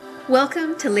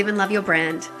Welcome to Live and Love Your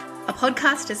Brand, a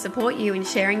podcast to support you in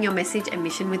sharing your message and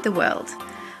mission with the world.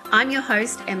 I'm your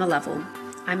host, Emma Lovell.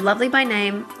 I'm lovely by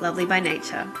name, lovely by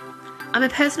nature. I'm a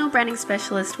personal branding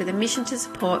specialist with a mission to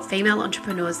support female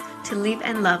entrepreneurs to live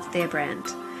and love their brand.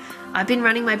 I've been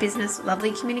running my business,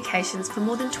 Lovely Communications, for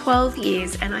more than 12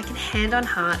 years, and I can hand on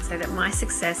heart say that my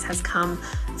success has come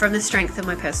from the strength of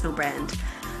my personal brand.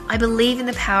 I believe in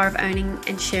the power of owning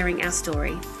and sharing our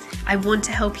story. I want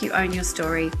to help you own your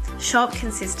story, show up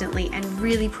consistently, and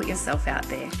really put yourself out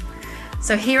there.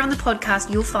 So here on the podcast,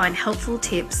 you'll find helpful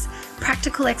tips,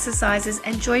 practical exercises,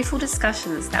 and joyful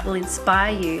discussions that will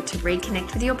inspire you to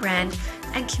reconnect with your brand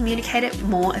and communicate it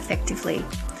more effectively.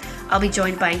 I'll be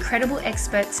joined by incredible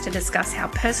experts to discuss how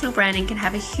personal branding can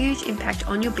have a huge impact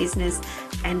on your business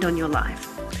and on your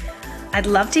life. I'd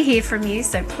love to hear from you,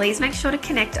 so please make sure to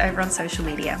connect over on social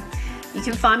media. You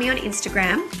can find me on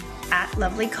Instagram at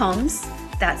lovelycoms,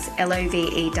 that's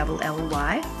Lovely, double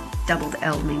the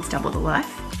L means double the life.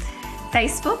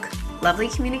 Facebook, Lovely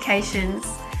Communications,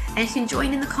 and you can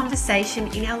join in the conversation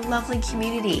in our lovely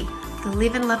community, the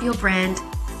Live and Love Your Brand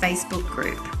Facebook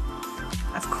group.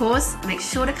 Of course, make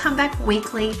sure to come back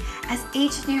weekly as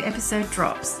each new episode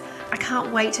drops. I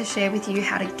can't wait to share with you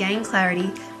how to gain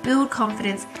clarity, build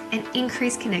confidence, and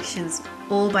increase connections,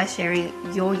 all by sharing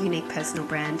your unique personal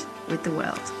brand with the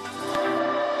world.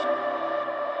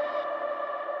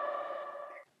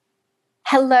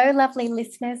 Hello, lovely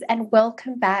listeners, and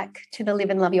welcome back to the Live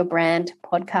and Love Your Brand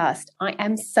podcast. I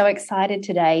am so excited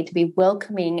today to be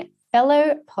welcoming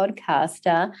fellow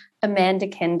podcaster Amanda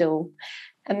Kendall.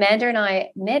 Amanda and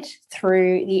I met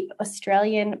through the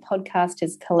Australian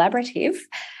Podcasters Collaborative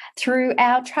through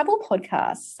our travel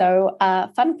podcast. So,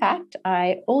 fun fact,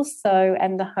 I also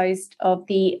am the host of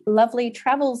the Lovely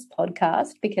Travels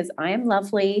podcast because I am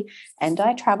lovely and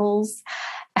I travels,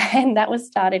 and that was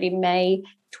started in May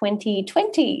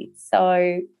 2020.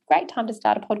 So great time to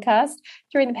start a podcast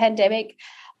during the pandemic,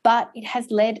 but it has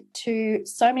led to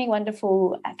so many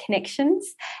wonderful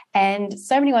connections and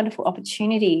so many wonderful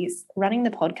opportunities running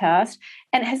the podcast,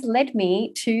 and has led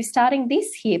me to starting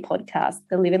this here podcast,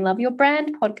 the Live and Love Your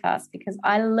Brand podcast, because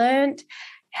I learned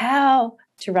how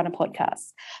to run a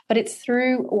podcast. But it's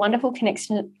through wonderful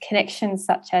connections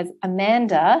such as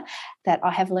Amanda that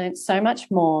I have learned so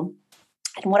much more.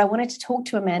 And what I wanted to talk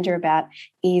to Amanda about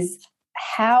is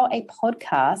how a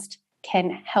podcast can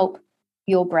help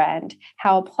your brand,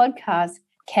 how a podcast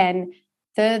can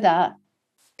further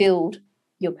build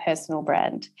your personal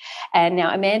brand. And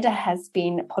now Amanda has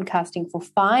been podcasting for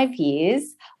 5 years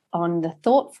on the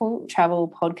Thoughtful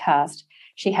Travel podcast.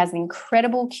 She has an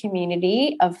incredible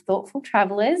community of thoughtful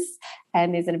travelers,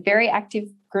 and there's a very active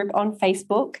group on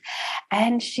Facebook.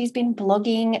 And she's been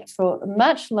blogging for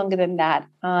much longer than that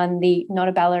on the Not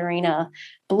a Ballerina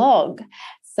blog.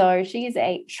 So she is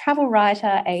a travel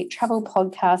writer, a travel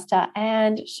podcaster,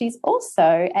 and she's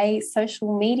also a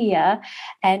social media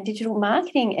and digital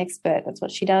marketing expert. That's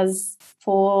what she does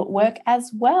for work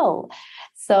as well.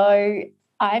 So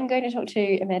I'm going to talk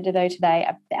to Amanda, though, today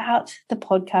about the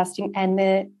podcasting and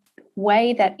the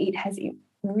way that it has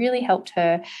really helped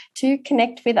her to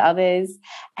connect with others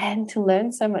and to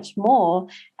learn so much more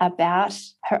about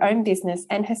her own business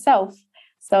and herself.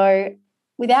 So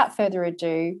without further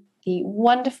ado, the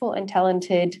wonderful and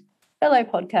talented fellow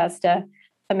podcaster,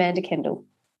 Amanda Kendall.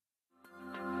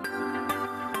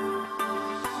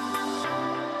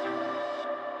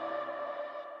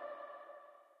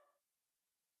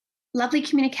 Lovely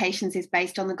Communications is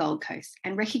based on the Gold Coast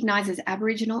and recognises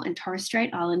Aboriginal and Torres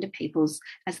Strait Islander peoples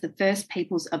as the first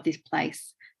peoples of this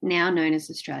place, now known as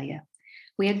Australia.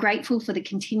 We are grateful for the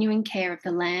continuing care of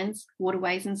the lands,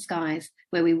 waterways and skies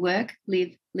where we work, live,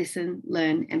 listen,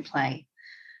 learn and play.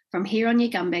 From here on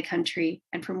Yugambeh country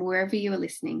and from wherever you are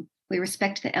listening, we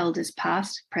respect the elders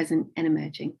past, present and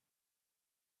emerging.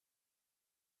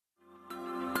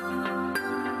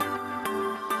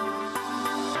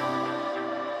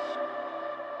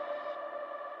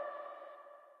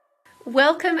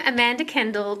 Welcome, Amanda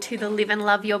Kendall, to the Live and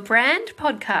Love Your Brand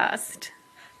podcast.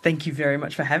 Thank you very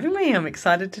much for having me. I'm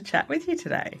excited to chat with you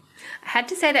today. I had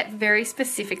to say that very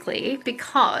specifically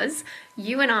because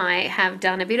you and I have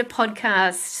done a bit of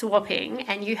podcast swapping,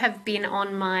 and you have been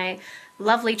on my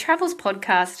Lovely Travels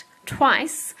podcast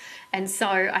twice. And so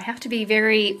I have to be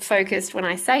very focused when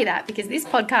I say that because this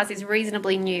podcast is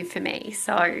reasonably new for me.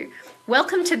 So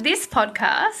welcome to this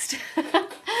podcast.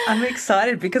 I'm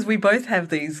excited because we both have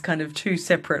these kind of two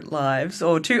separate lives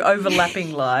or two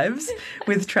overlapping lives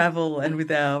with travel and with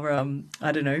our,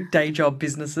 day job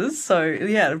businesses. So,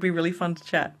 yeah, it'll be really fun to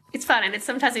chat. it's fun, and it's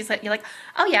sometimes it's like you're like,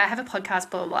 oh yeah, I have a podcast,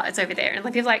 blah blah blah, it's over there, and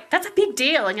like people are like, that's a big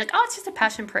deal, and you're like, oh, it's just a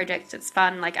passion project, it's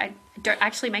fun, like I don't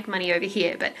actually make money over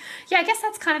here, but yeah, I guess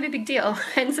that's kind of a big deal.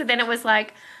 And so then it was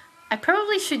like, I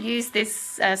probably should use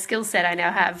this skill set I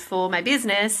now have for my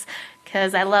business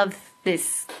because I love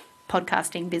this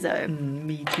podcasting bizzo.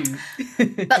 Me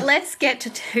too. But let's get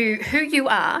to who you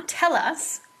are. Tell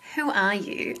us, who are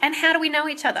you and how do we know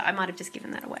each other? I might have just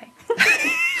given that away.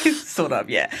 Sort of,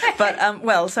 yeah. But,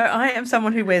 well, so I am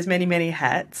someone who wears many, many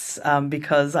hats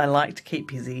because I like to keep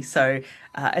busy. So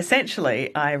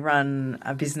essentially I run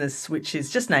a business which is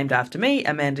just named after me,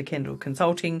 Amanda Kendall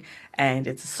Consulting, and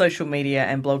it's a social media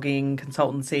and blogging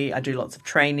consultancy. I do lots of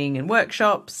training and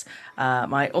workshops.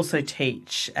 I also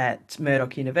teach at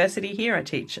Murdoch University here. I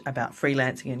teach about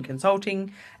freelancing and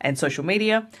consulting and social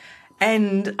media.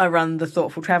 And I run the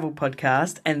Thoughtful Travel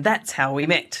podcast, and that's how we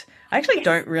met. I actually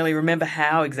don't really remember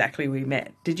how exactly we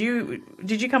met. Did you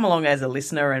come along as a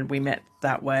listener and we met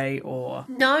that way, or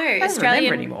no? I don't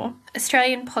remember anymore.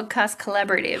 Australian Podcast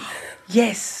Collaborative.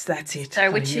 Yes, that's it. So,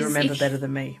 which you remember better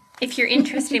than me. If you're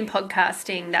interested in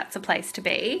podcasting, that's a place to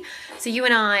be. So you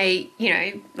and I,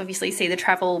 obviously see the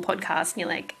travel podcast, and you're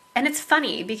like, and it's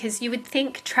funny because you would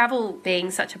think travel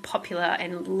being such a popular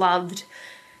and loved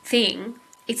thing,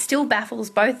 it still baffles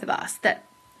both of us that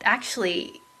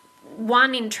actually,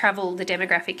 one, in travel, the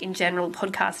demographic in general,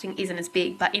 podcasting isn't as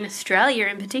big, but in Australia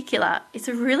in particular, it's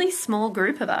a really small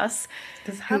group of us.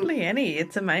 There's hardly any.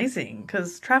 It's amazing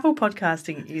because travel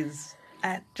podcasting is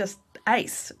at just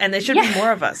ace, and there should be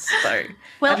more of us. So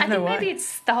well, I think maybe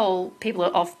it's the whole people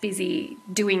are off busy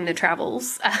doing the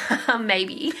travels,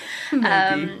 maybe.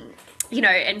 And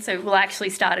so I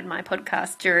actually started my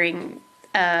podcast during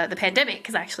the pandemic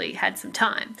because I actually had some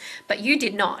time, but you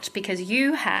did not because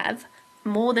you have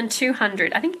more than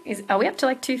 200. I think are we up to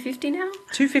like 250 now?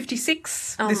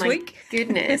 256 this week.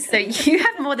 Goodness. So you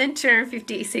have more than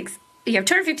 256. You have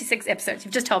 256 episodes.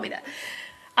 You've just told me that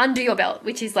under your belt,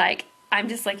 which is like, I'm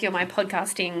just like, you're my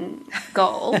podcasting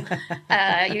goal.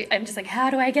 I'm just like, how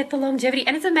do I get the longevity?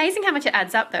 And it's amazing how much it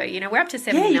adds up, though. We're up to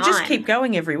 79. Yeah, you just keep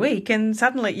going every week, and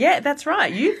suddenly, yeah, that's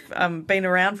right. You've been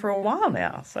around for a while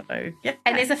now, so yeah.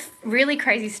 And there's a really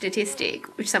crazy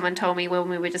statistic which someone told me when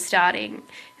we were just starting.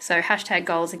 So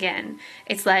 #goals again.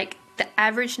 It's like the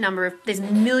average number of, there's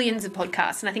millions of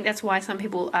podcasts, and I think that's why some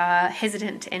people are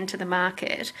hesitant to enter the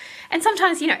market. And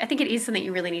sometimes, I think it is something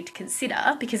you really need to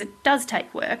consider because it does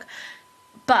take work.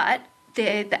 But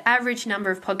the average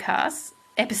number of podcasts,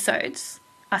 episodes,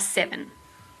 are 7.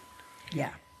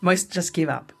 Yeah. Most just give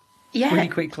up really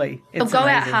quickly. They'll go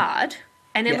out hard.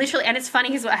 And then literally, and it's funny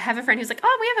because I have a friend who's like,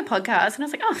 oh, we have a podcast. And I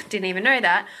was like, oh, didn't even know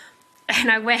that.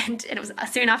 And I went, and it was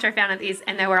soon after I found out this,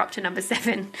 and they were up to number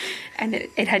 7, and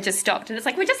it had just stopped. And it's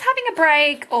like, we're just having a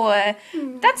break, or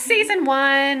that's season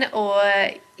 1, or,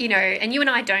 and you and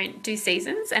I don't do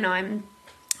seasons, and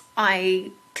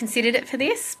I considered it for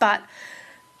this, but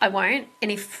I won't.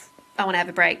 And if I want to have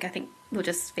a break, I think we'll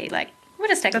just be like, we'll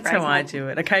just take a break. That's how I do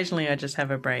it. Occasionally I just have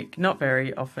a break. Not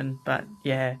very often, but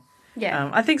yeah.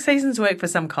 Yeah. I think seasons work for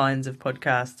some kinds of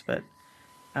podcasts, but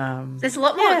there's a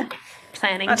lot more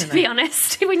planning, to be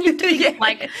honest, when you're doing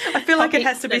like I feel like it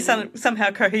has to be somehow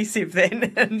cohesive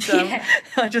then, and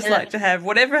I just like to have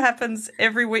whatever happens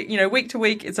every week, week to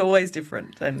week, it's always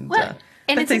different, and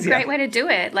it's a great way to do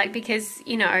it, like, because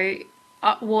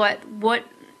what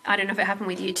I don't know if it happened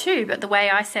with you too, but the way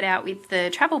I set out with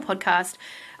the travel podcast,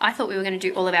 I thought we were going to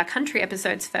do all of our country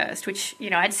episodes first, which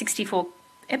I had 64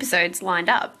 episodes lined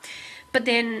up, but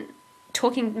then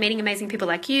meeting amazing people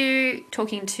like you,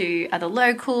 talking to other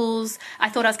locals. I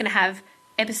thought I was going to have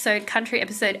country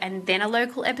episode, and then a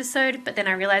local episode, but then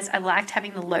I realized I liked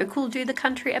having the local do the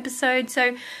country episode.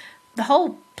 So the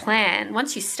whole plan,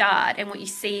 once you start and what you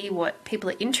see what people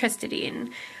are interested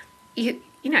in,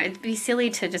 it'd be silly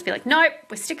to just be like, nope,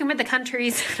 we're sticking with the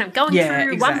countries and I'm going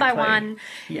through one by one.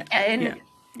 Yeah. And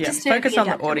just focus on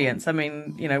the audience. I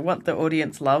mean, what the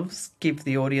audience loves, give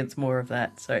the audience more of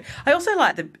that. So I also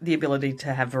like the ability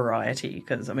to have variety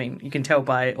because, you can tell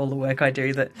by all the work I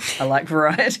do that I like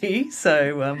variety.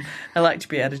 So I like to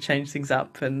be able to change things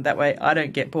up, and that way I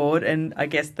don't get bored, and I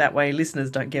guess that way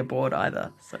listeners don't get bored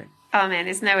either. So. Oh, man,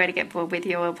 there's no way to get bored with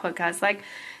your podcast. Like,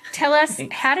 tell us,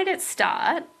 how did it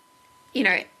start,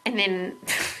 and then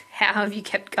how have you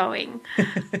kept going?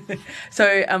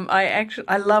 So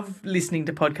I love listening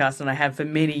to podcasts, and I have for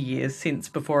many years, since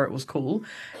before it was cool.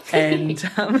 And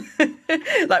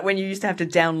like when you used to have to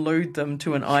download them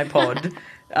to an iPod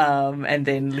and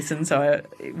then listen. So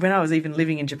when I was even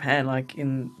living in Japan,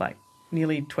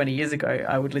 nearly 20 years ago,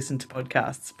 I would listen to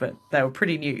podcasts, but they were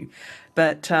pretty new.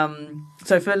 But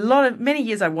so for many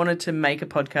years, I wanted to make a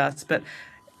podcast, but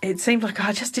it seemed like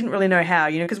I just didn't really know how,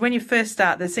 because when you first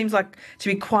start, there seems like to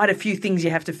be quite a few things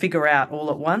you have to figure out all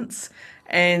at once.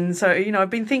 And so, I've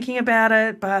been thinking about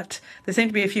it, but there seem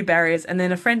to be a few barriers. And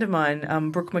then a friend of mine,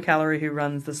 Brooke McAlary, who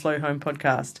runs the Slow Home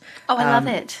podcast. Oh, I love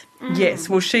it. Yes,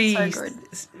 well, she So good.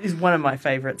 is one of my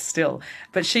favourites still.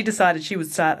 But she decided she would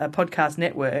start a podcast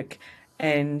network,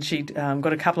 and she'd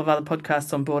got a couple of other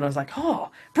podcasts on board. And I was like,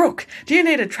 oh, Brooke, do you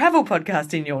need a travel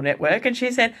podcast in your network? And she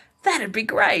said, that'd be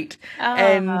great.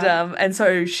 And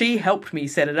so she helped me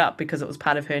set it up because it was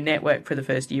part of her network for the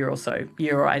first year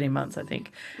or 18 months, I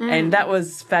think. And that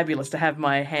was fabulous to have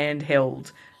my hand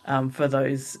held for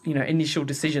those, initial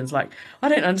decisions. Like, I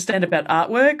don't understand about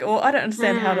artwork, or I don't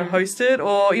understand how to host it,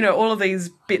 or, all of these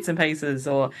bits and pieces,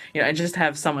 or, and just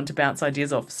have someone to bounce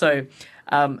ideas off. So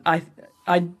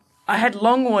I had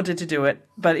long wanted to do it,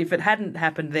 but if it hadn't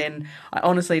happened then, I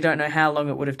honestly don't know how long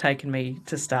it would have taken me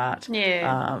to start.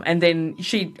 Yeah. And then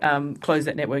she closed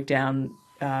that network down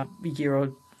a year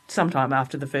or sometime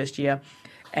after the first year.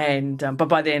 And but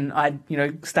by then I'd,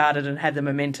 started and had the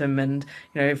momentum and,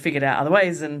 figured out other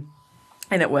ways and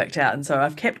it worked out. And so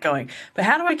I've kept going. But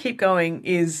how do I keep going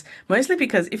is mostly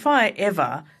because if I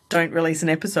ever don't release an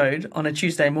episode on a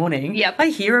Tuesday morning, I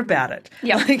hear about it.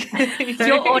 Yep.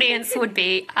 Your audience would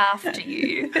be after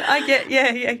you. I get,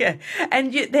 yeah.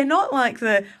 And they're not like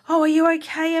the, oh, are you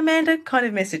okay, Amanda, kind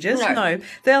of messages. No.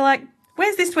 They're like,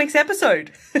 where's this week's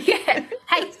episode? Yeah.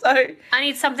 Hey, so I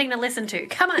need something to listen to.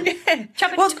 Come on. Yeah.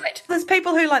 Jump into it. There's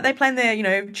people who they plan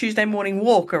their, Tuesday morning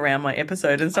walk around my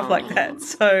episode and stuff like that.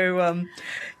 So,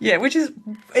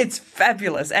 it's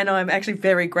fabulous. And I'm actually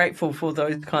very grateful for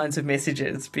those kinds of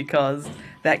messages because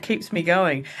that keeps me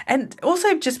going. And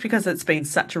also just because it's been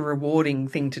such a rewarding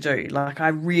thing to do. Like, I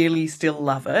really still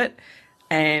love it.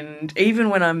 And even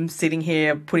when I'm sitting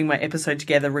here putting my episode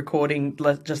together, recording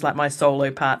just like my solo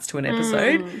parts to an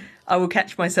episode, I will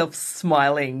catch myself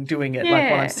smiling doing it, like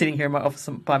when I'm sitting here in my office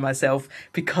by myself,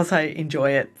 because I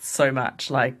enjoy it so much.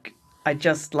 Like, I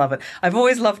just love it. I've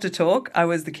always loved to talk. I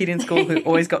was the kid in school who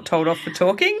always got told off for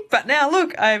talking. But now,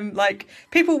 look, I'm like,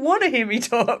 people want to hear me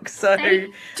talk. So I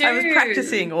was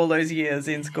practicing all those years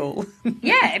in school.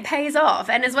 Yeah, it pays off.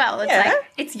 And as well, it's like,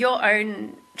 it's your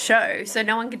own show, so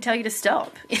no one can tell you to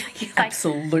stop.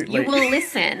 Absolutely. You will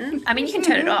listen. I mean, you can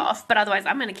turn it off, but otherwise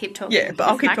I'm going to keep talking. Yeah, but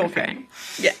I'll keep talking.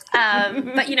 Yeah.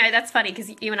 But, that's funny because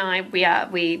you and I,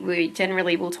 we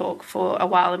generally will talk for a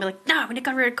while and be like, no,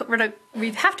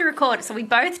 we have to record. So we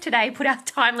both today put our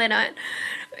time limit,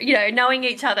 knowing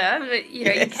each other. You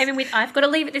came in with, I've got to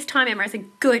leave at this time, Emma. I said,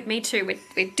 good, me too.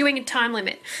 We're doing a time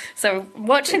limit. So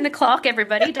watching the clock,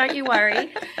 everybody, don't you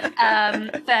worry.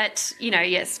 But,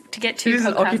 yes, to get to it is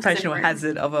an occupational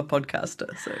hazard of a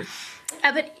podcaster. So,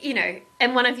 but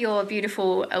and one of your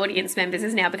beautiful audience members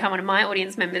has now become one of my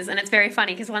audience members, and it's very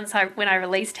funny because when I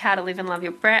released How to Live and Love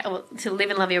Your Brand, or To Live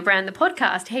and Love Your Brand, the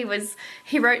podcast,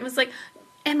 he wrote and was like,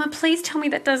 Emma, please tell me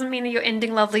that doesn't mean that you're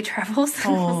ending lovely travels.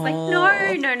 And I was like, no.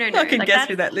 I can guess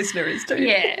who that listener is too.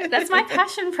 Yeah, that's my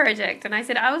passion project, and I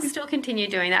said I will still continue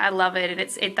doing that. I love it, and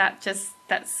it's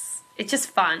just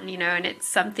fun, and it's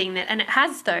something that, and it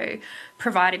has though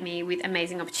provided me with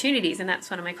amazing opportunities, and that's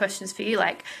one of my questions for you.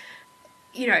 Like,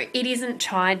 it isn't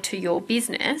tied to your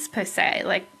business per se,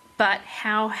 but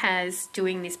how has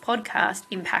doing this podcast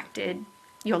impacted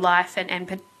your life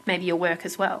and maybe your work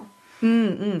as well?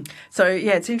 So,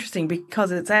 it's interesting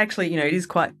because it's actually, it is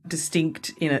quite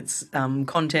distinct in its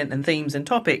content and themes and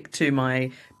topic to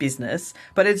my business,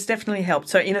 but it's definitely helped.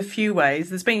 So in a few ways,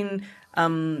 there's been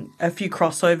a few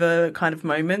crossover kind of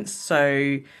moments.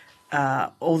 So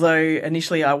although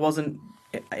initially I wasn't,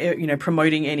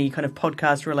 promoting any kind of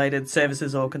podcast related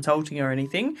services or consulting or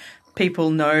anything, people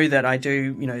know that I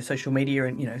do, social media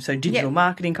and, so digital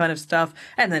marketing kind of stuff,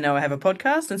 and they know I have a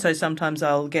podcast. And so sometimes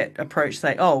I'll get approached,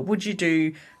 say, oh, would you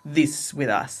do this with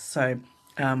us? So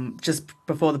just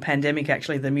before the pandemic,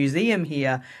 actually, the museum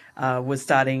here was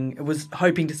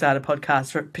hoping to start a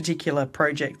podcast for a particular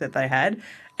project that they had.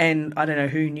 And I don't know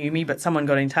who knew me, but someone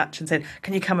got in touch and said,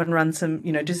 can you come and run some,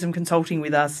 do some consulting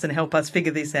with us and help us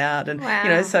figure this out? And,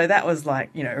 so that was like,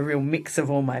 a real mix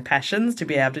of all my passions to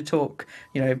be able to talk,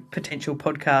 potential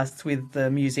podcasts with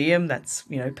the museum. That's,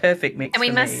 perfect mix. And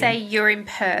we must say you're in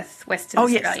Perth, Western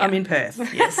Australia. Oh, yes, I'm in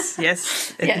Perth.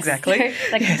 Yes, exactly.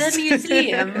 The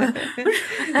museum.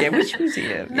 Yeah, which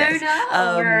museum?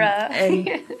 Mona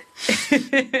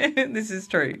This is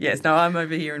true. Yes, no, I'm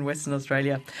over here in Western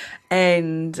Australia.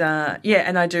 And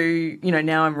and I do,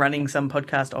 now I'm running some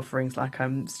podcast offerings, like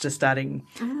I'm just starting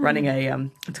running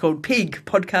it's called PIG,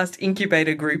 Podcast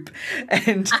Incubator Group.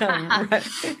 And,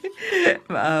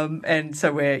 and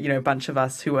so we're, a bunch of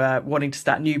us who are wanting to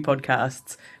start new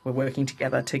podcasts, we're working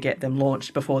together to get them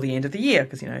launched before the end of the year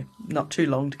because, not too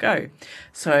long to go.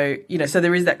 So, so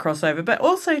there is that crossover, but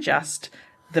also just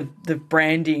the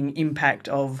branding impact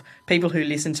of people who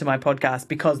listen to my podcast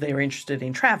because they're interested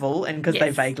in travel and because they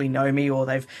vaguely know me or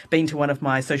they've been to one of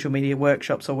my social media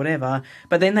workshops or whatever,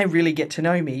 but then they really get to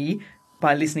know me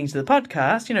by listening to the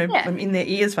podcast. I'm in their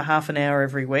ears for half an hour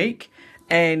every week.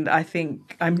 And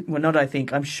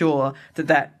I'm sure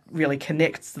that really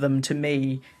connects them to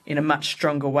me in a much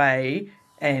stronger way.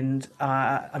 And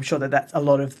I'm sure that's a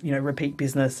lot of, repeat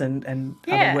business and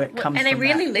other work comes from that. And they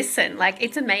really listen. Like,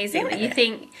 it's amazing. Like, you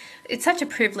think it's such a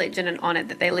privilege and an honour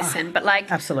that they listen. But, like,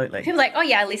 absolutely. People are like, oh,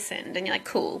 yeah, I listened. And you're like,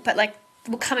 cool. But, like,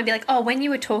 we'll come and be like, oh, when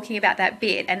you were talking about that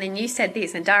bit and then you said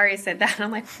this and Daria said that. And I'm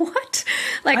like, what?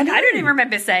 Like, I don't even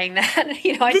remember saying that.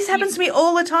 This happens to me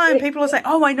all the time. People will say,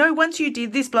 oh, I know once you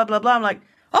did this, blah, blah, blah. I'm like,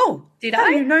 oh, did how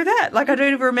I? do you know that? Like, I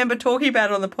don't even remember talking about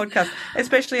it on the podcast,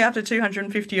 especially after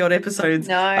 250-odd episodes.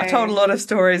 No. I've told a lot of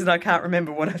stories and I can't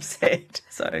remember what I've said.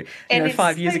 So,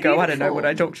 5 years ago, I don't know what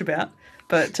I talked about.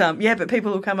 But, but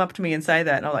people will come up to me and say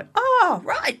that and I'm like, oh,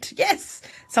 right, yes.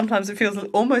 Sometimes it feels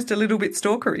almost a little bit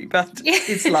stalkery, but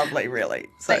it's lovely, really.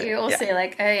 So, but you're also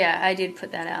like, oh, yeah, I did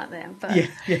put that out there. But,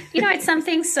 it's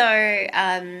something so,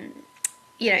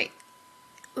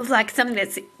 like something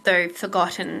that's, though,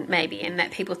 forgotten maybe and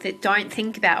that people don't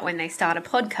think about when they start a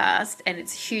podcast, and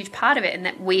it's a huge part of it, and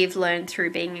that we've learned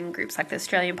through being in groups like the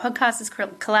Australian Podcasters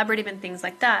Collaborative and things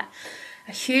like that.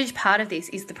 A huge part of this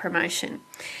is the promotion.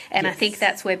 And I think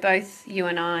that's where both you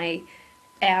and I,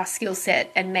 our skill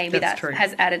set, and maybe that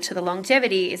has added to the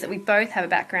longevity, is that we both have a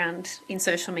background in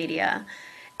social media.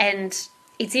 And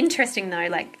it's interesting, though,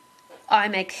 like I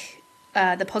make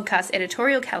the podcast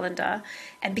editorial calendar,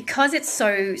 and because it's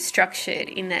so structured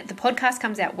in that the podcast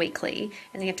comes out weekly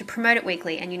and you have to promote it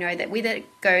weekly, and that with it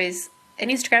goes an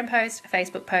Instagram post, a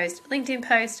Facebook post, a LinkedIn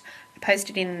post,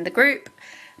 post it in the group,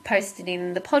 post it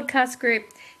in the podcast group,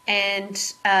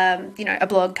 and a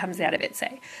blog comes out of it,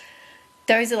 say.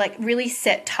 Those are like really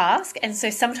set tasks. And so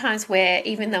sometimes where,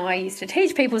 even though I used to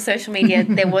teach people social media,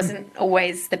 there wasn't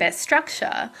always the best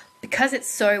structure, because it's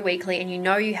so weekly and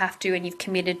you have to and you've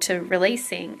committed to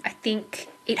releasing, I think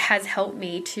it has helped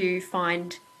me to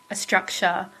find a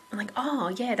structure. I'm like, oh,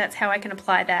 yeah, that's how I can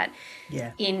apply that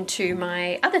into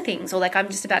my other things. Or like I'm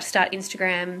just about to start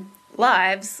Instagram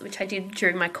Lives, which I did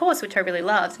during my course, which I really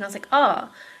loved. And I was like, oh,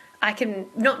 I can,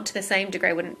 not to the same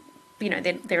degree, wouldn't,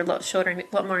 they're a lot shorter and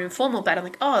a lot more informal, but I'm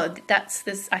like, oh, that's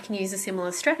this, I can use a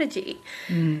similar strategy.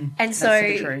 And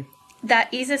so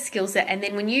that is a skill set. And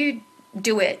then when you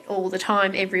do it all the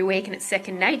time, every week, and it's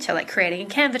second nature, like creating a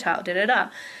Canva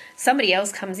tile, somebody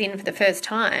else comes in for the first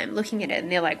time looking at it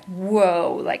and they're like,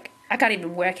 whoa, like I can't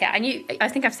even work out. And I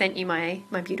think I've sent you my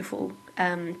beautiful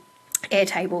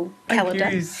Airtable calendar.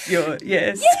 Yes.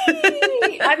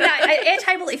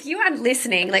 Airtable, if you aren't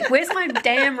listening, like, where's my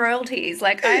damn royalties?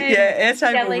 Like,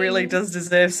 Airtable really does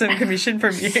deserve some commission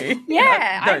from you.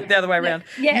 No, the other way around.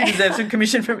 You deserve some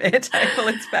commission from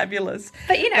Airtable. It's fabulous.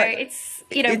 But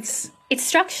it's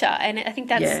structure, and I think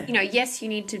that's yes, you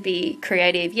need to be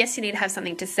creative. Yes, you need to have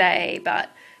something to say,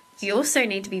 but you also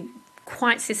need to be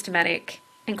quite systematic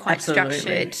and quite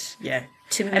structured. Yeah.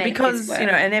 And because,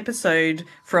 an episode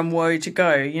from Woe to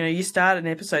Go, you start an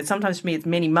episode, sometimes for me it's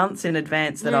many months in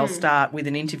advance that I'll start with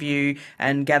an interview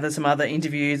and gather some other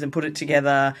interviews and put it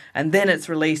together, and then it's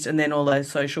released, and then all those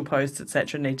social posts,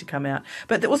 etc., need to come out.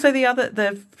 But also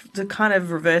the kind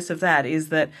of reverse of that is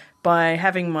that by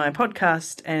having my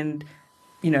podcast and,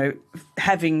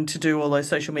 having to do all those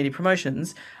social media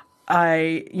promotions,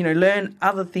 I, learn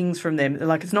other things from them.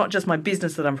 Like, it's not just my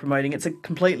business that I'm promoting, it's a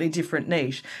completely different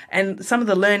niche. And some of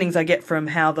the learnings I get from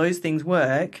how those things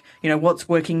work, what's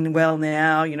working well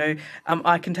now,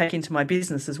 I can take into my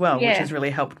business as well, which has really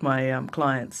helped my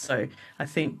clients. So I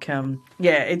think,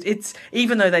 it's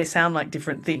even though they sound like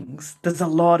different things, there's a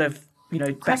lot of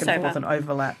back and forth and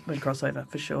overlap and crossover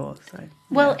for sure. So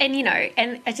well, and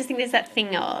and I just think there's that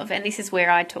thing of, and this is where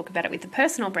I talk about it with the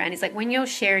personal brand, is like when you're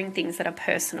sharing things that are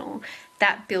personal,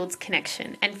 that builds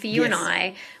connection. And for you and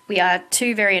I, we are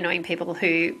two very annoying people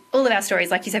who, all of our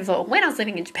stories, like you said before, when I was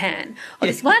living in Japan, or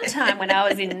this one time when I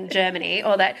was in Germany,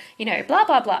 or that, blah,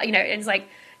 blah, blah, and it's like,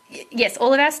 yes,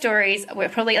 all of our stories were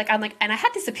probably like, I'm like, and I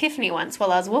had this epiphany once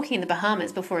while I was walking in the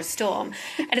Bahamas before a storm.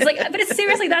 And it's like, but it's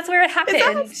seriously, that's where it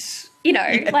happened. You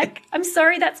know, like, I'm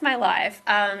sorry, that's my life.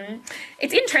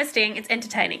 It's interesting, it's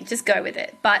entertaining, just go with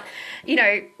it. But, you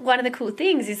know, one of the cool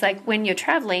things is, like, when you're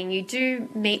traveling, you do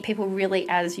meet people really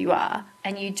as you are,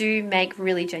 and you do make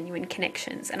really genuine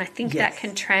connections. And I think that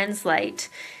can translate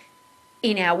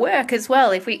in our work as well,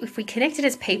 if we connected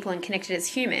as people and connected as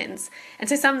humans. And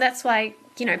so that's why,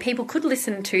 you know, people could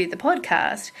listen to the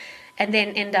podcast and then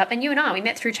end up, and you and I, we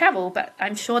met through travel, but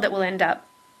I'm sure that we'll end up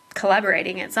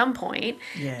collaborating at some point,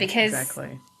 because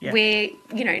we're,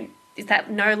 you know, is that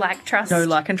know, like, trust. Know,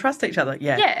 like, and trust each other.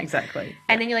 Yeah, exactly.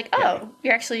 And then you're like,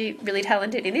 you're actually really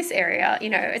talented in this area. You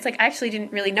know, it's like, I actually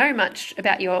didn't really know much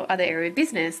about your other area of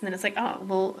business. And then it's like, oh,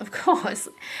 well, of course.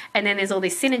 And then there's all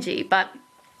this synergy. But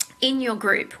in your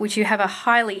group, which you have a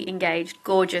highly engaged,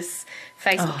 gorgeous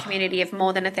Facebook community of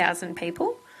more than 1,000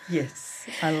 people. Yes,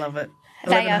 I love it.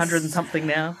 1,100 and something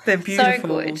now. They're beautiful,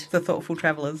 so good. The thoughtful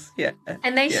travellers. Yeah.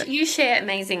 And you share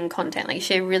amazing content. Like, you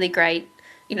share really great,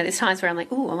 you know, there's times where I'm like,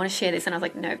 oh, I want to share this. And I was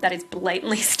like, no, that is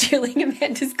blatantly stealing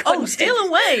Amanda's content. Oh, steal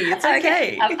away. It's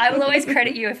okay. I will always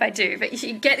credit you if I do. But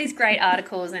you get these great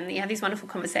articles and you have these wonderful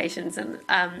conversations, and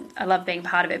I love being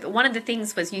part of it. But one of the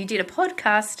things was you did a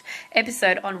podcast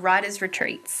episode on writers'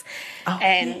 retreats,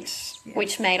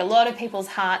 which made a lot of people's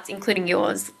hearts, including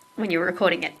yours, when you were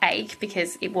recording it, ache,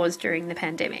 because it was during the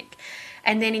pandemic.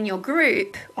 And then in your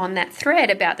group, on that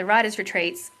thread about the writers'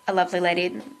 retreats, a lovely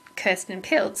lady, Kirsten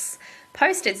Piltz,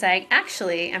 posted saying,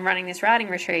 actually, I'm running this writing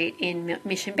retreat in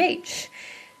Mission Beach.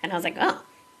 And I was like, oh,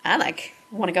 I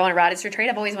want to go on a writers' retreat.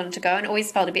 I've always wanted to go, and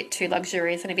always felt a bit too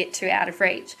luxurious and a bit too out of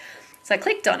reach. So I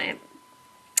clicked on it.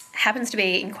 Happens to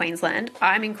be in Queensland.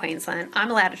 I'm in Queensland. I'm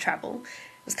allowed to travel.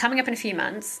 It was coming up in a few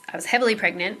months. I was heavily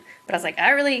pregnant, but I was like, I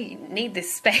really need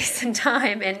this space and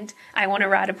time, and I want to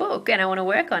write a book and I want to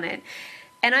work on it.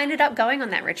 And I ended up going on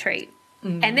that retreat.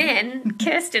 Mm-hmm. And then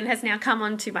Kirsten has now come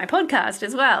onto my podcast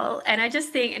as well. And I just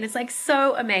think, and it's like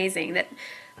so amazing that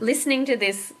listening to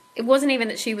this, it wasn't even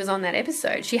that she was on that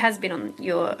episode. She has been on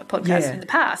your podcast in the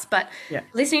past, but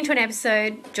listening to an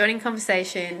episode, joining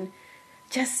conversation,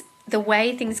 just the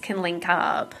way things can link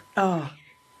up. Oh,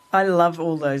 I love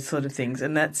all those sort of things.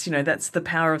 And that's, you know, that's the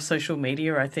power of social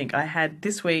media, I think. I had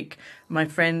this week my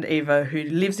friend Eva, who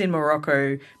lives in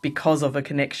Morocco because of a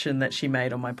connection that she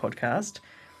made on my podcast,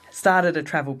 started a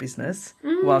travel business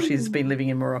while she's been living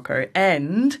in Morocco.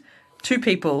 And two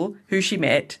people who she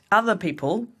met, other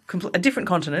people, a different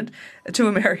continent, two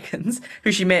Americans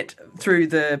who she met through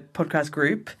the podcast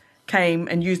group, came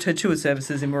and used her tour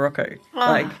services in Morocco.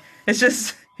 Like, it's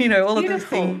just, you know, all of the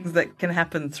things that can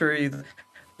happen through the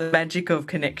magic of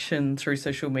connection through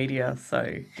social media.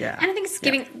 So yeah, and I think it's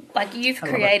giving, like, you've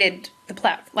created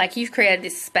you've created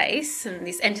this space and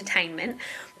this entertainment,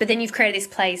 but then you've created this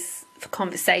place for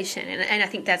conversation, and I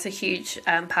think that's a huge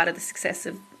part of the success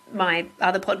of my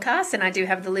other podcast. And I do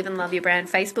have the Live and Love Your Brand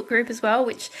Facebook group as well,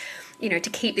 which, you know, to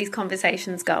keep these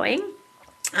conversations going.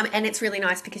 And it's really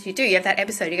nice because you have that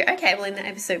episode, you go, okay, well, in that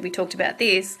episode we talked about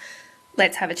this,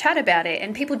 let's have a chat about it.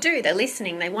 And people do, they're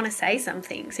listening, they want to say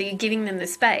something. So you're giving them the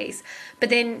space. But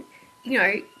then, you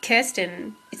know,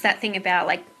 Kirsten, it's that thing about,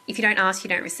 like, if you don't ask, you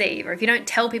don't receive. Or if you don't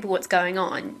tell people what's going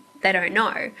on, they don't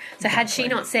know. So had she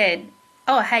not said,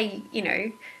 oh, hey, you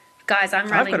know, guys, I'm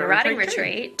running a writing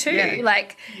retreat too. You'd be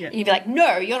like,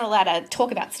 no, you're not allowed to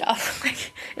talk about stuff.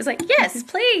 It's like, yes,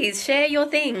 please share your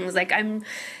things. Like,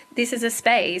 this is a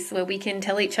space where we can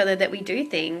tell each other that we do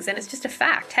things, and it's just a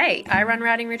fact. Hey, I run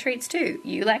writing retreats too.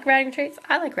 You like writing retreats?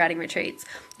 I like writing retreats.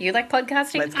 You like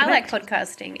podcasting? I like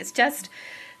podcasting. It's just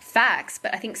facts,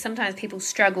 but I think sometimes people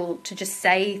struggle to just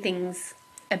say things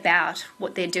about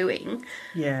what they're doing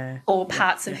or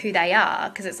parts of who they are,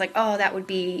 because it's like, oh, that would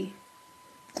be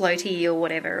gloaty or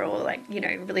whatever, or, like, you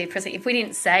know, really depressing. If we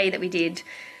didn't say that we did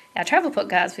our travel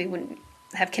podcast, we wouldn't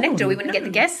have connected, or we wouldn't get the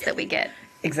guests that we get.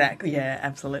 Exactly. Yeah,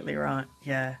 absolutely right.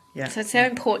 Yeah. So it's so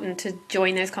important to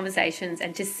join those conversations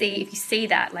and to see, if you see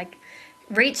that, like,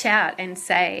 reach out and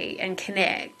say and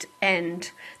connect, and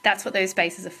that's what those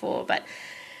spaces are for. But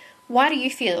why do you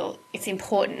feel it's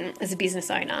important as a business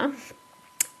owner?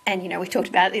 And, you know, we've talked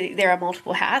about there are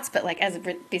multiple hats, but, like, as a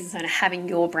business owner, having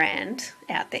your brand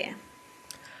out there.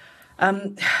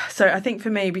 So I think for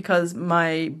me, because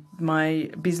my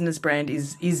business brand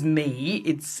is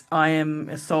me, I am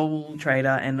a sole trader,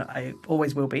 and I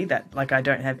always will be that. Like, I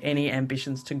don't have any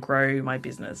ambitions to grow my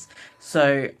business.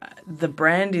 So the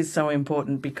brand is so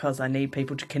important because I need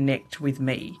people to connect with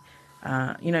me.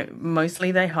 You know,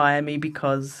 mostly they hire me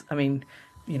because, I mean,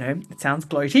 you know, it sounds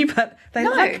gloaty, but they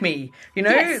like me. You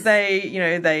know,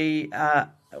 they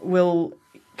will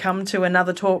come to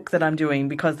another talk that I'm doing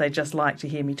because they just like to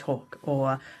hear me talk,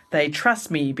 or they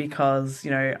trust me because, you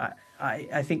know,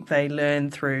 I think they learn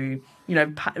through,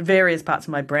 various parts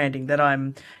of my branding that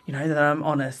I'm, that I'm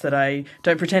honest, that I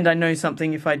don't pretend I know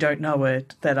something if I don't know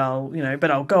it, that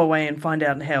but I'll go away and find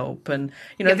out and help. And,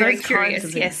 You're very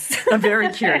curious, yes. I'm very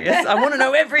curious. I want to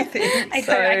know everything. I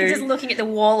can just looking at the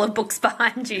wall of books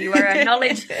behind you. You are a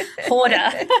knowledge hoarder.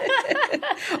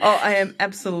 Oh, I am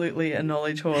absolutely a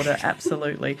knowledge hoarder,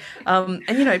 absolutely. And,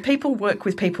 people work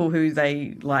with people who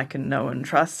they like and know and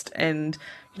trust. And,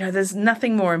 there's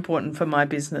nothing more important for my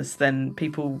business than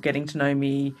people getting to know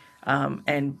me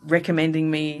and recommending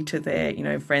me to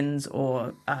their, friends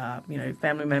or,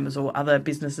 family members or other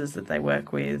businesses that they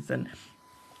work with. And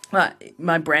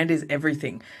my brand is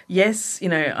everything. Yes,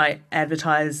 I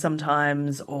advertise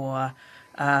sometimes or,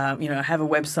 I have a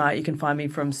website. You can find me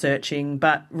from searching.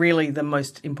 But really the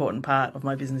most important part of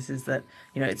my business is that,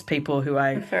 it's people who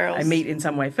I meet in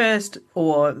some way first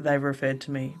or they've referred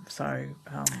to me. So...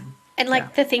 And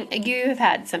the thing, you have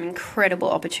had some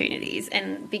incredible opportunities,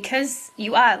 and because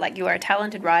you are a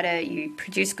talented writer, you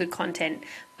produce good content,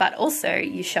 but also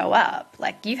you show up.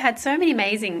 You've had so many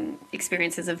amazing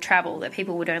experiences of travel that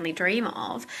people would only dream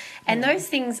of. And those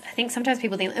things, I think sometimes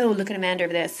people think, oh, look at Amanda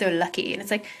over there, so lucky. And it's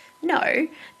like, no,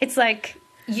 it's like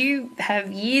you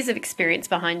have years of experience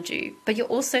behind you, but you're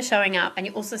also showing up and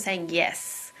you're also saying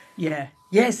yes. Yeah.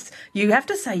 Yes, you have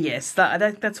to say yes.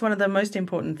 That's one of the most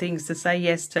important things, to say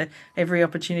yes to every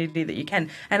opportunity that you can.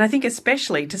 And I think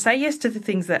especially to say yes to the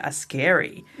things that are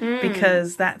scary,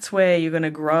 because that's where you're going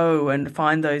to grow and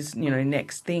find those,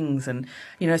 next things. And,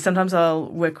 sometimes I'll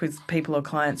work with people or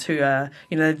clients who are,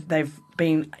 they've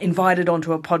been invited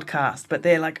onto a podcast, but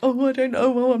they're like, oh, I don't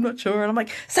know, well, I'm not sure. And I'm like,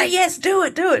 say yes, do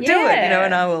it.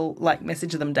 And I will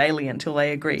message them daily until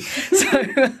they agree. So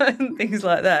things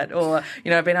like that. Or,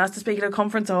 I've been asked to speak at a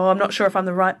conference, oh, I'm not sure if I'm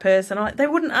the right person. They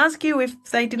wouldn't ask you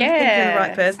if they didn't think you're the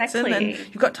right person. Exactly. And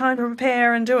you've got time to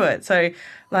prepare and do it. So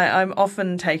I'm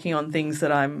often taking on things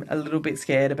that I'm a little bit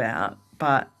scared about,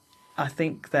 but I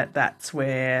think that's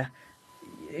where...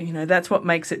 that's what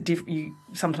makes it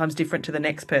sometimes different to the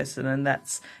next person, and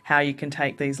that's how you can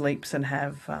take these leaps and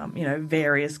have,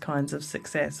 various kinds of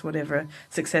success, whatever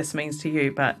success means to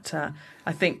you. But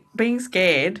I think being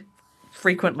scared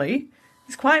frequently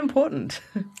is quite important.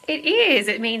 It is.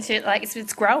 It means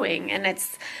it's growing, and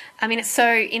it's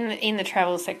so in the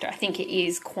travel sector, I think it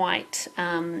is quite.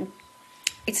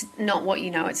 It's not what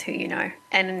you know, it's who you know,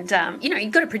 and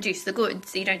you've got to produce the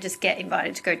goods. You don't just get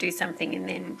invited to go do something and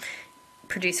then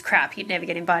produce crap. You'd never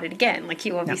get invited again.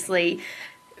 You obviously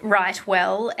write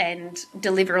well and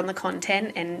deliver on the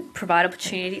content and provide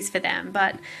opportunities for them,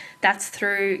 but that's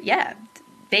through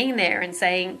being there and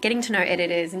getting to know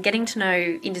editors and getting to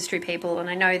know industry people. And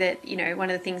I know that one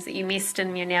of the things that you missed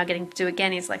and you're now getting to do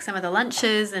again is some of the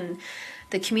lunches and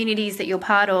the communities that you're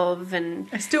part of. And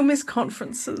I still miss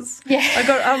conferences. Yeah. I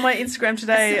got on my Instagram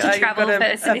today, I got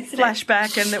a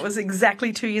flashback, and it was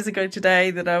exactly 2 years ago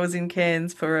today that I was in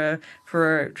Cairns for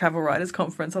a travel writers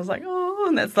conference. I was like, oh,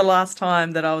 and that's the last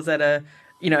time that I was at an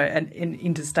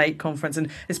interstate conference. And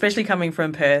especially coming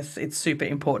from Perth, it's super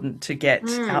important to get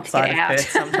outside of Perth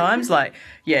sometimes.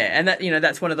 And that,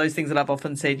 that's one of those things that I've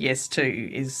often said yes to,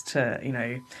 is to,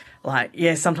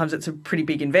 sometimes it's a pretty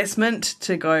big investment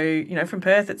to go, from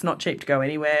Perth. It's not cheap to go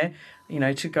anywhere,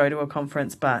 to go to a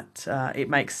conference, but it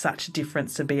makes such a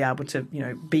difference to be able to,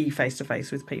 be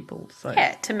face-to-face with people. So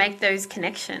to make those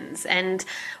connections. And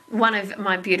one of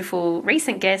my beautiful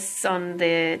recent guests on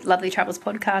the Lovely Travels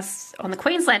podcast on the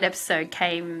Queensland episode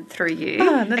came through you.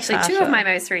 Oh, Natasha. Actually, two of my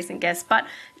most recent guests, but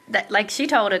she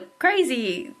told a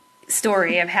crazy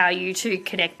story of how you two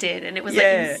connected, and it was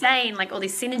insane, all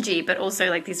this synergy, but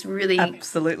also this really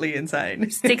absolutely insane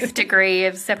 6th degree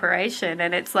of separation.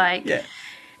 And it's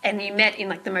and you met in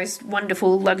the most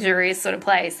wonderful, luxurious sort of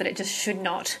place that it just should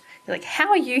not. You're like, how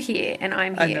are you here and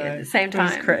I'm here at the same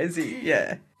time? It's crazy,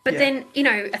 yeah. But then,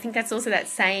 I think that's also that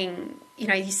saying,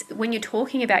 when you're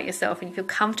talking about yourself and you feel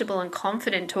comfortable and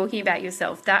confident talking about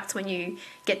yourself, that's when you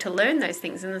get to learn those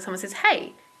things. And then someone says,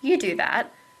 hey, you do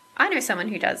that. I know someone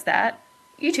who does that.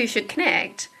 You two should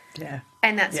connect. Yeah.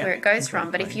 And that's where it goes from.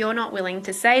 But if you're not willing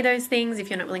to say those things, if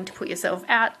you're not willing to put yourself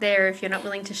out there, if you're not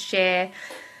willing to share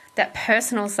that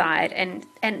personal side and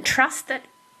trust that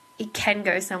it can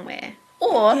go somewhere,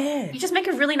 or you just make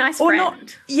a really nice friend.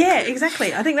 Not. Yeah,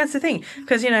 exactly. I think that's the thing.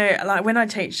 Because, when I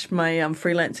teach my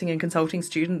freelancing and consulting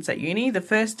students at uni, the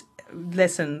first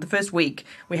week,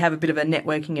 we have a bit of a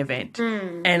networking event.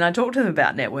 And I talk to them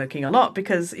about networking a lot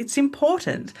because it's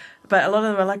important. But a lot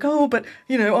of them are like, oh, but,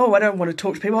 I don't want to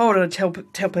talk to people. I want to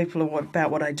tell people about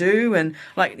what I do. And,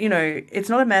 it's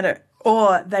not a matter,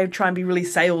 or they try and be really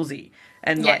salesy.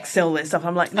 and like sell their stuff.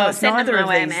 I'm like, no, Oh, it's send them neither my of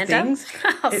way, these Amanda. things.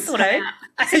 I'll It's sort it hey? out.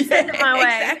 I said send them my way.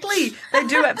 Exactly. They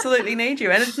do absolutely need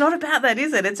you. And it's not about that,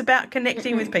 is it? It's about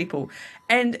connecting with people.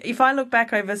 And if I look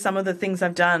back over some of the things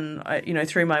I've done,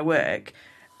 through my work,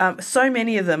 so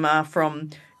many of them are from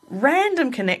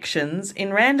random connections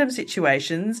in random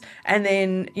situations, and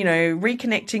then,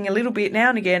 reconnecting a little bit now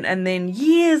and again, and then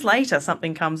years later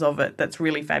something comes of it that's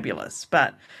really fabulous.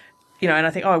 But, and I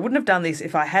think, I wouldn't have done this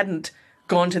if I hadn't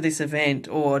gone to this event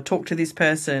or talked to this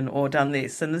person or done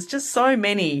this. And there's just so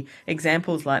many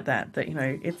examples like that,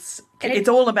 it's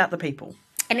all about the people.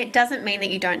 And it doesn't mean that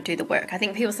you don't do the work. I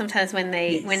think people sometimes when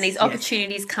these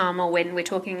opportunities come, or when we're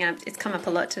talking, it's come up a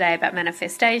lot today about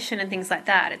manifestation and things like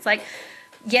that. It's like,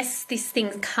 yes, this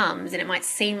thing comes and it might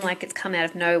seem like it's come out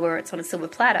of nowhere, it's on a silver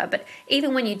platter, but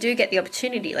even when you do get the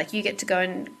opportunity, like you get to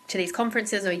go to these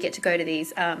conferences, or you get to go to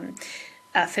these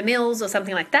for meals or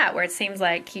something like that, where it seems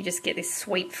like you just get this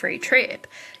sweet free trip,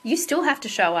 you still have to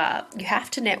show up, you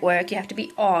have to network, you have to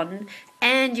be on,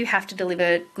 and you have to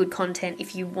deliver good content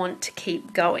if you want to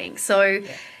keep going. So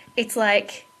it's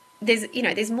like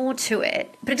there's more to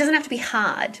it, but it doesn't have to be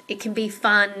hard. It can be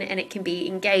fun, and it can be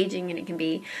engaging, and it can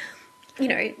be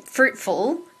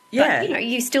fruitful. Yeah. But,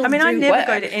 you still I never work.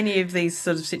 go to any of these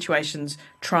sort of situations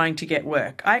trying to get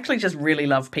work. I actually just really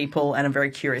love people, and I'm very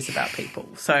curious about people.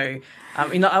 So,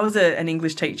 I was an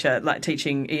English teacher, like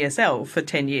teaching ESL for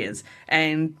 10 years,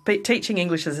 and teaching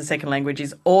English as a second language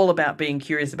is all about being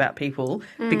curious about people,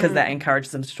 because that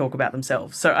encourages them to talk about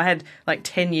themselves. So I had like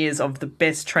 10 years of the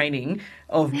best training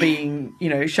of being,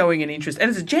 showing an interest, and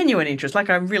it's a genuine interest. Like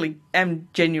I really am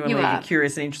genuinely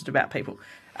curious and interested about people.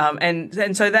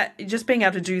 And so that just being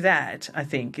able to do that, I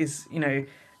think, is,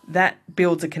 that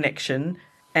builds a connection,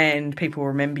 and people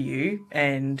remember you,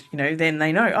 and, then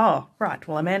they know, oh, right,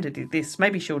 well, Amanda did this,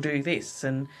 maybe she'll do this,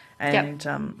 and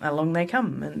along they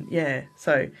come. And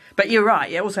but you're right,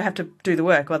 you also have to do the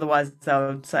work. Otherwise, I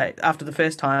would say after the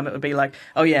first time, it would be like,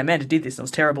 oh yeah, Amanda did this and it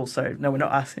was terrible, so no, we're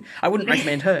not asking. I wouldn't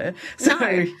recommend her. So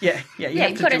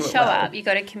you've got to show up, you've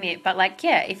got to commit. But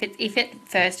if at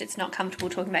first it's not comfortable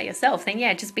talking about yourself, then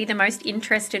just be the most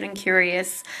interested and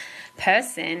curious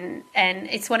person. And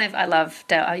it's one of, I love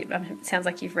Dale, it sounds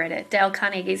like you've read it, Dale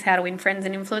Carnegie's How to Win Friends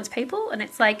and Influence People, and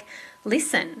it's like,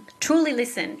 truly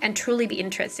listen and truly be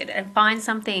interested, and find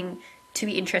something to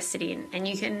be interested in, and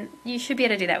you should be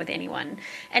able to do that with anyone.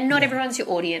 And not everyone's your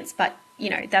audience, but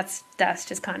that's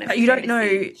just kind of, you don't know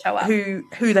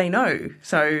who they know.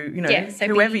 So so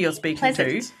whoever you're speaking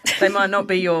to, they might not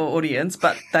be your audience,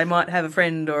 but they might have a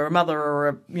friend or a mother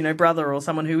or a brother or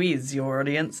someone who is your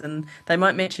audience, and they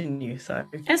might mention you. So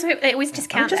and so they always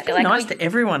discount just that. Be nice to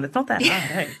everyone. It's not that hard.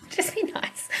 Hey? Just be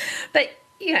nice, but.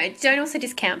 Don't also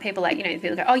discount people, like,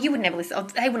 people go, oh, you would never listen, oh,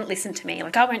 they wouldn't listen to me,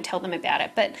 like, I won't tell them about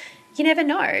it. But you never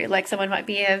know, like, someone might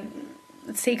be a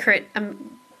secret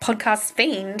podcast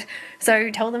fiend, so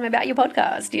tell them about your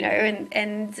podcast,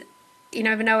 and you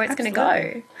never know where it's going to go.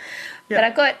 Yep. But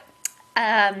I've got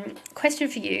a question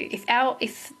for you. If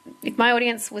my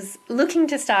audience was looking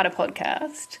to start a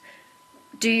podcast,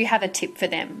 do you have a tip for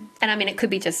them? And it could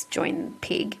be just join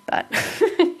Pig, but...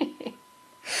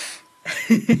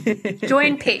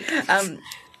 Join Pig.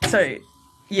 So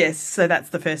that's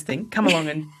the first thing. Come along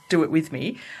and do it with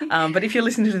me. But if you're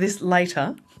listening to this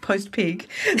later, post Pig,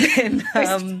 then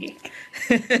I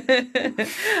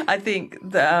think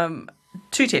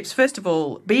two tips. First of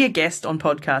all, be a guest on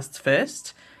podcasts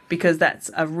first, because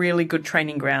that's a really good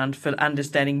training ground for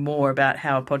understanding more about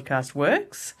how a podcast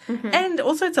works. Mm-hmm. And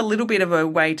also it's a little bit of a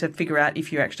way to figure out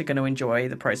if you're actually going to enjoy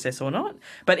the process or not.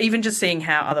 But even just seeing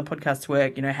how other podcasts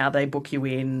work, how they book you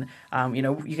in,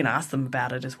 you can ask them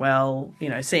about it as well,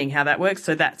 seeing how that works.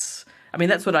 So that's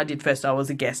what I did first. I was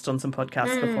a guest on some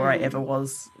podcasts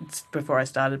before I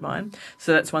started mine.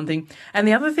 So that's one thing. And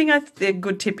the other thing, a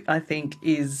good tip, I think,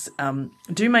 is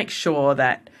do make sure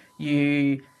that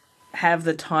you have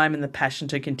the time and the passion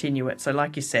to continue it. So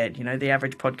like you said, the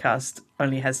average podcast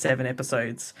only has 7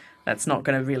 episodes. That's not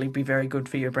going to really be very good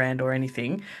for your brand or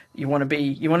anything. You want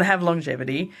to have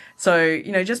longevity. So,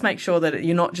 just make sure that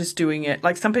you're not just doing it.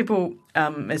 Like some people,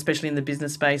 especially in the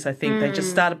business space, I think they just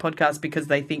start a podcast because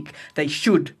they think they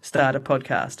should start a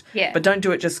podcast. Yeah. But don't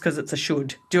do it just because it's a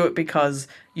should. Do it because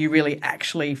you really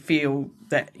actually feel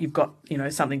that you've got,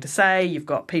 something to say, you've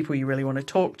got people you really want to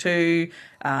talk to,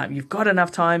 you've got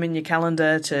enough time in your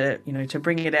calendar to, to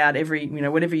bring it out every,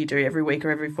 whatever you do, every week or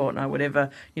every fortnight, whatever,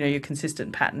 your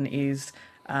consistent pattern is.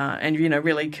 and,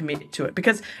 really commit to it.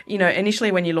 Because,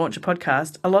 initially when you launch a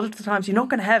podcast, a lot of the times you're not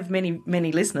going to have many,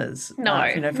 many listeners,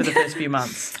 No. For the first few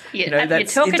months. You're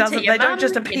talking to your they don't mum,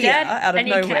 just your appear dad, out of and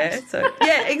your nowhere. cat. So,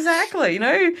 yeah, exactly.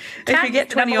 If you get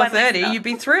 20 or 30, you'd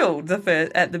be thrilled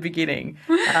at the beginning.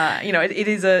 It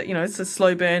is it's a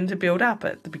slow burn to build up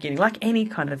at the beginning, like any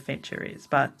kind of venture is.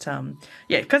 But,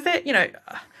 because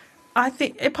I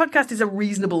think a podcast is a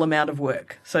reasonable amount of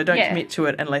work. So don't commit to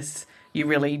it unless you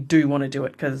really do want to do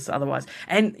it, because otherwise...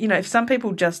 And, if some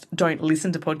people just don't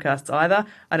listen to podcasts either,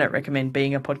 I don't recommend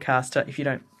being a podcaster if you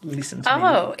don't listen to them.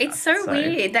 Oh, it's so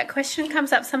weird. That question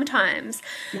comes up sometimes.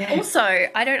 Yeah. Also,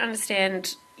 I don't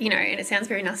understand, and it sounds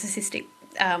very narcissistic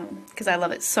because I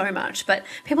love it so much, but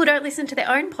people don't listen to their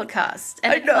own podcast.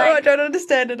 And I know, I don't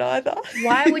understand it either.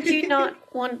 Why would you not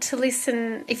want to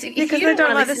listen if Because you they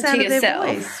don't want like to the listen sound to of their yourself?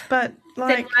 voice, but...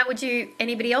 Then why would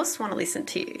anybody else want to listen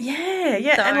to you?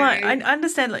 Yeah. So, And I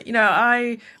understand,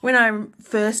 when I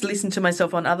first listened to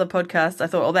myself on other podcasts, I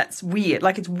thought, that's weird.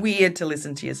 Like, it's weird to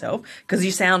listen to yourself because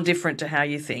you sound different to how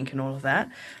you think and all of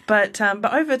that. But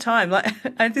over time,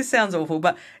 and this sounds awful,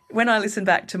 but when I listen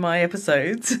back to my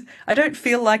episodes, I don't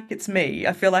feel like it's me.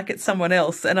 I feel like it's someone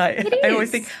else. And I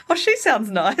always think, she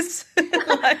sounds nice.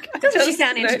 Doesn't she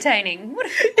sound entertaining? What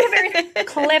a very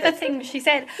clever thing she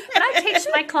said. But I teach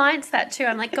my clients that too.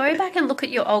 I'm like, go back and look at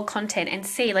your old content and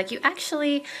see, you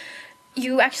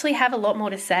actually have a lot more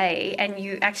to say, and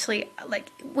you actually,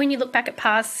 when you look back at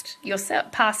past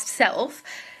self,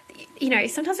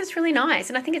 sometimes it's really nice.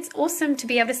 And I think it's awesome to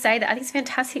be able to say that. I think it's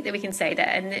fantastic that we can say that.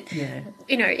 And that,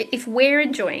 if we're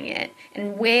enjoying it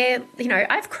and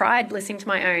I've cried listening to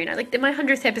my own. My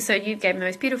 100th episode, you gave the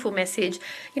most beautiful message,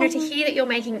 to hear that you're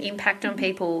making impact on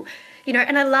people,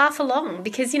 and I laugh along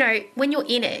because, when you're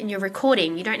in it and you're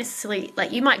recording, you don't necessarily,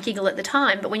 you might giggle at the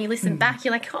time, but when you listen back,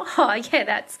 you're like, oh, yeah,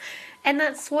 that's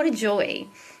what a joy.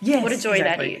 Yes, what a joy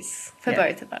exactly. that is for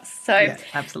both of us. So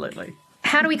absolutely.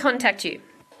 How do we contact you?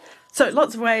 So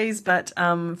lots of ways, but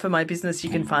for my business, you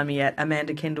can find me at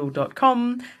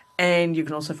amandakendall.com, and you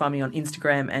can also find me on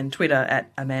Instagram and Twitter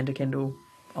at Amanda Kendall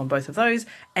on both of those.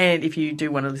 And if you do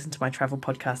want to listen to my travel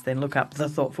podcast, then look up the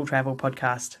Thoughtful Travel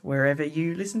Podcast wherever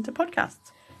you listen to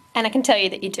podcasts. And I can tell you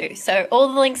that you do. So all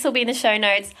the links will be in the show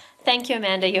notes. Thank you,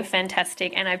 Amanda. You're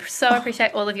fantastic. And I so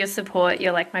appreciate all of your support.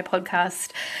 You're like my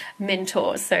podcast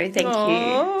mentor. So thank you.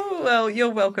 Oh, well, you're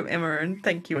welcome, Emma, and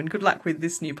thank you. And good luck with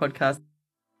this new podcast.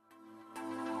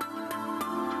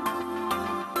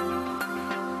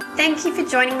 Thank you for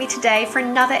joining me today for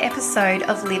another episode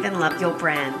of Live and Love Your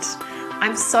Brand.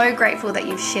 I'm so grateful that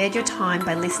you've shared your time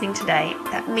by listening today.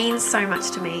 That means so much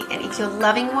to me. And if you're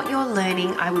loving what you're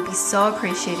learning, I would be so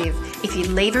appreciative if you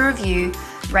leave a review,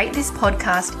 rate this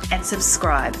podcast, and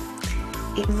subscribe.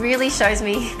 It really shows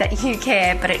me that you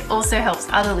care, but it also helps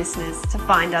other listeners to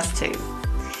find us too.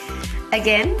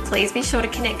 Again, please be sure to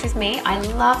connect with me. I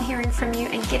love hearing from you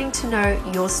and getting to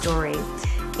know your story.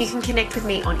 You can connect with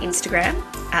me on Instagram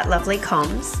at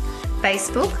LovelyComms,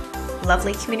 Facebook,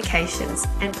 Lovely Communications,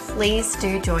 and please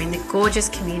do join the gorgeous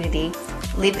community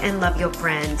Live and Love Your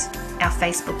Brand, our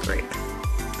Facebook group.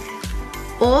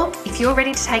 Or if you're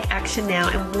ready to take action now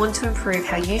and want to improve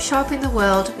how you show up in the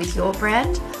world with your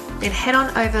brand, then head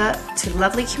on over to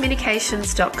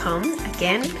lovelycommunications.com.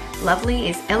 Again, lovely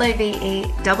is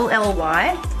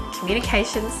L-O-V-E-L-L-Y,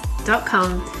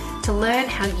 communications.com, to learn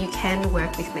how you can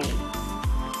work with me.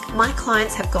 My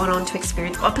clients have gone on to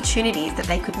experience opportunities that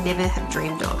they could never have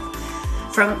dreamed of.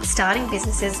 From starting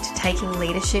businesses to taking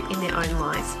leadership in their own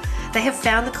life, they have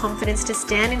found the confidence to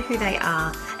stand in who they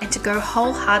are and to go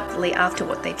wholeheartedly after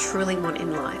what they truly want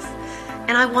in life.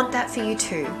 And I want that for you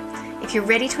too. If you're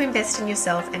ready to invest in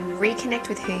yourself and reconnect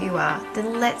with who you are,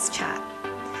 then let's chat.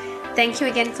 Thank you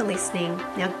again for listening.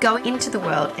 Now go into the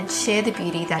world and share the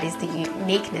beauty that is the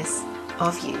uniqueness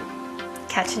of you.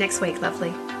 Catch you next week,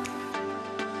 lovely.